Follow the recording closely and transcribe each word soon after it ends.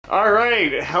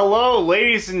Alright, hello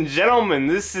ladies and gentlemen,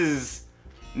 this is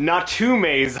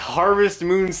Natume's Harvest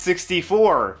Moon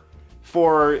 64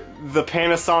 for the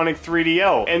Panasonic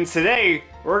 3DO. And today,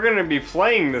 we're gonna be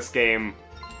playing this game,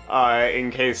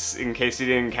 in case you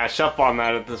didn't catch up on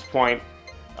that at this point,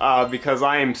 because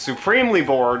I am supremely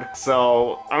bored,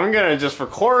 so I'm gonna just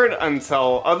record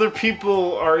until other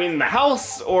people are in the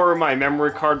house, or my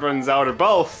memory card runs out, or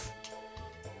both.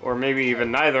 Or maybe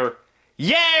even neither.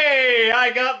 Yay!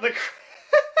 I got the...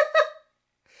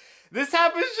 This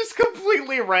happens just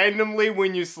completely randomly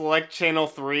when you select channel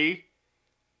 3.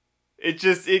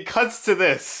 It cuts to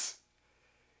this.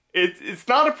 It's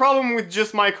not a problem with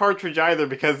just my cartridge either,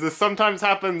 because this sometimes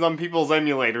happens on people's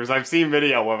emulators. I've seen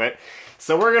video of it.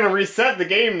 So we're gonna reset the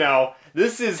game now.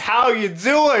 This is how you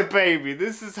do it, baby!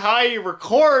 This is how you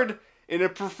record in a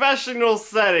professional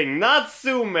setting.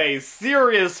 Natsume,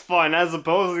 serious fun, as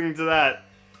opposing to that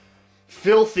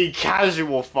filthy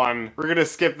casual fun. We're gonna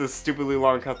skip this stupidly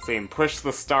long cutscene. Push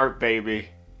the start, baby.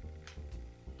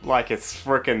 Like it's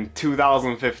frickin'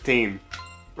 2015.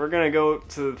 We're gonna go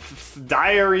to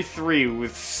Diary 3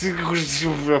 with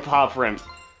Pop Print.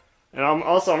 And I'm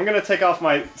gonna take off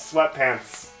my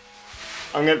sweatpants.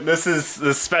 This is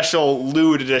the special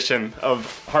lewd edition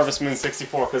of Harvest Moon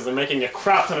 64 because they're making a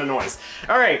crap ton of noise.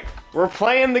 Alright, we're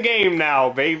playing the game now,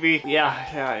 baby.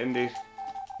 Yeah, indeed.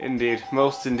 Indeed,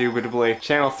 most indubitably.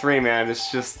 Channel 3, man,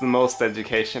 is just the most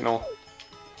educational.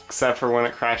 Except for when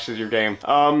it crashes your game.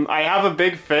 I have a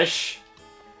big fish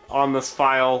on this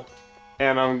file,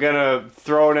 and I'm gonna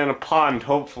throw it in a pond,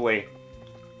 hopefully.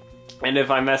 And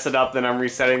if I mess it up, then I'm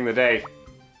resetting the day.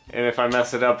 And if I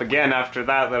mess it up again after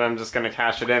that, then I'm just gonna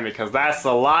cash it in, because that's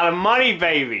a lot of money,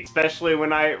 baby! Especially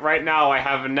when right now I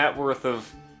have a net worth of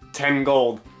 10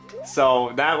 gold.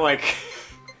 So that, like,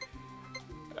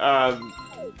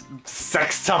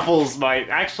 sextuples might,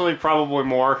 actually probably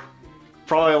more.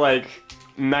 Probably like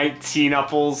 19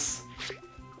 upples.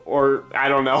 Or, I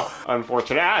don't know.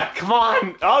 Unfortunate. Ah, come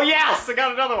on! Oh yes! I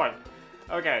got another one!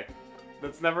 Okay.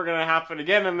 That's never gonna happen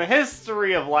again in the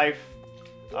history of life.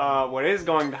 What is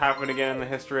going to happen again in the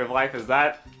history of life is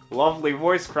that lovely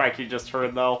voice crack you just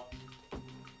heard, though.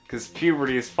 Because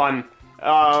puberty is fun.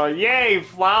 Yay,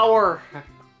 flower!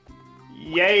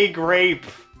 Yay, grape!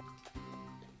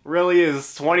 Really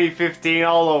is 2015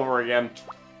 all over again.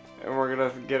 And we're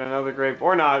gonna get another grape.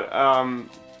 Or not, I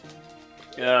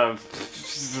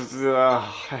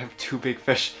have two big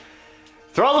fish.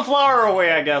 Throw the flower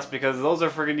away, I guess, because those are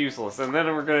freaking useless. And then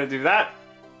we're gonna do that.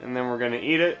 And then we're gonna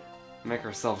eat it. Make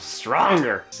ourselves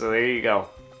stronger. So there you go.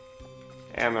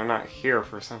 And they're not here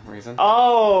for some reason.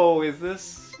 Oh, is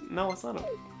this... No, it's not a...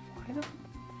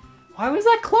 Why was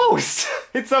that closed?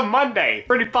 It's a Monday.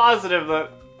 Pretty positive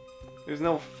that there's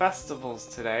no festivals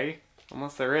today.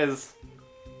 Unless there is.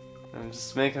 I'm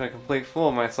just making a complete fool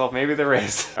of myself. Maybe there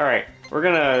is. Alright, we're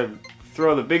gonna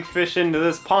throw the big fish into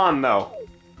this pond, though.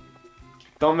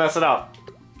 Don't mess it up.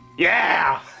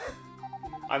 Yeah!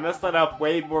 I mess that up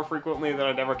way more frequently than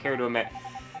I'd ever care to admit.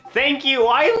 Thank you!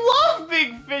 I love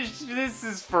big fish! This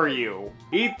is for you.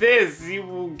 Eat this! You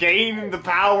will gain the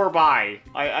power by.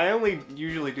 I only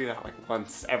usually do that like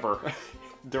once ever.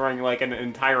 During like an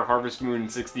entire Harvest Moon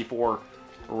 64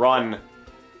 run.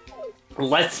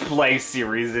 Let's play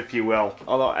series, if you will.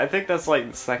 Although, I think that's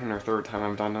like the second or third time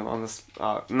I've done it on this,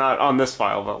 not on this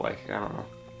file, but like, I don't know.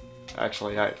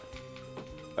 Actually, I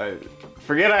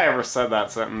forget I ever said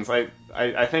that sentence. I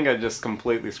think I just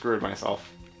completely screwed myself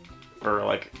for,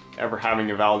 like, ever having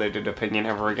a validated opinion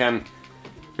ever again.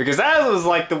 Because that was,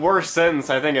 like, the worst sentence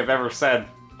I think I've ever said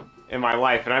in my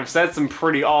life. And I've said some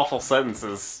pretty awful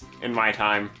sentences in my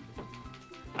time.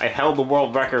 I held the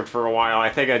world record for a while. I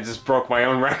think I just broke my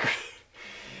own record.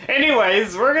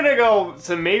 Anyways, we're gonna go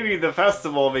to maybe the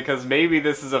festival, because maybe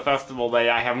this is a festival day.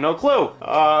 I have no clue.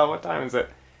 What time is it?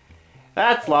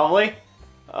 That's lovely.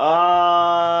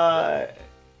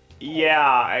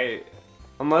 Yeah,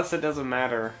 unless it doesn't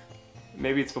matter.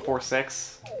 Maybe it's before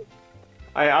 6?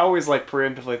 I always, like,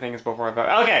 preemptively think it's before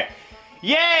 5. Okay!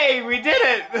 Yay! We did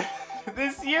it!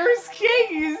 This year's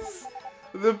keys!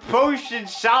 The potion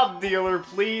shop dealer,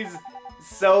 please.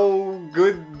 Sow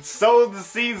the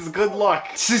seeds, good luck.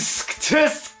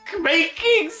 Just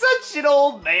making such an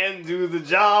old man do the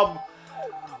job.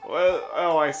 Well,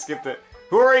 oh, I skipped it.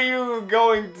 Who are you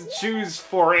going to choose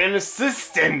for an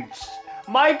assistant?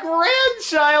 My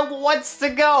grandchild wants to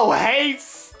go. Hey,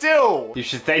 Stu! You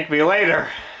should thank me later.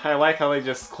 I like how they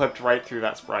just clipped right through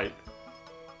that sprite.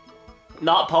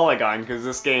 Not Polygon, because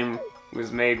this game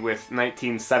was made with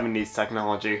 1970s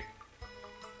technology.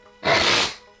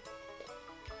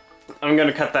 I'm I'm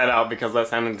gonna cut that out because that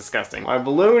sounded disgusting. My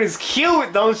balloon is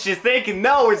cute, don't you think?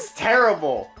 No, it's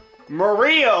terrible.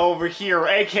 Maria over here,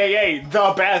 aka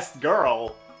the best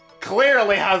girl,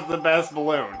 clearly has the best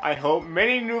balloon. I hope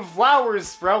many new flowers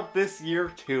sprout this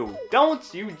year too.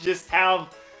 Don't you just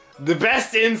have the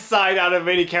best insight out of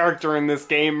any character in this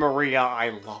game, Maria?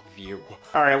 I love you.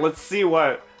 Alright, let's see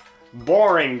what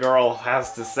Boring Girl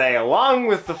has to say. Along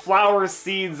with the flower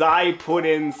seeds, I put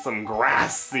in some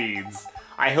grass seeds.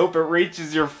 I hope it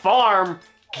reaches your farm.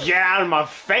 Get out of my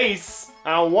face.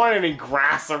 I don't want any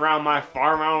grass around my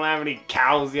farm. I don't have any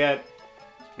cows yet.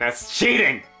 That's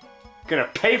cheating. I'm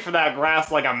gonna pay for that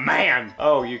grass like a man.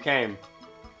 Oh, you came.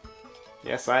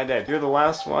 Yes, I did. You're the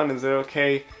last one. Is it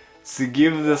okay to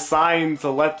give the sign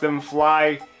to let them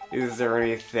fly? Is there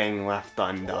anything left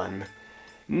undone?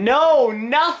 No,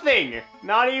 nothing!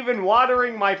 Not even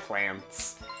watering my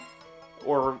plants.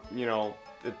 Or, you know,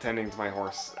 attending to my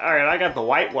horse. Alright, I got the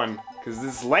white one, because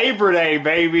it's Labor Day,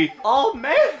 baby! Oh,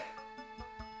 man!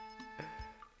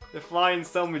 They're flying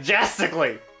so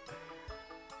majestically!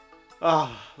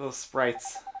 Oh, those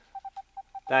sprites.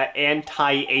 That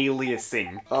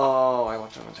anti-aliasing. Oh, I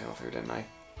watched that on Channel 3, didn't I?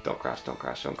 Don't crash, don't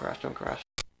crash, don't crash, don't crash.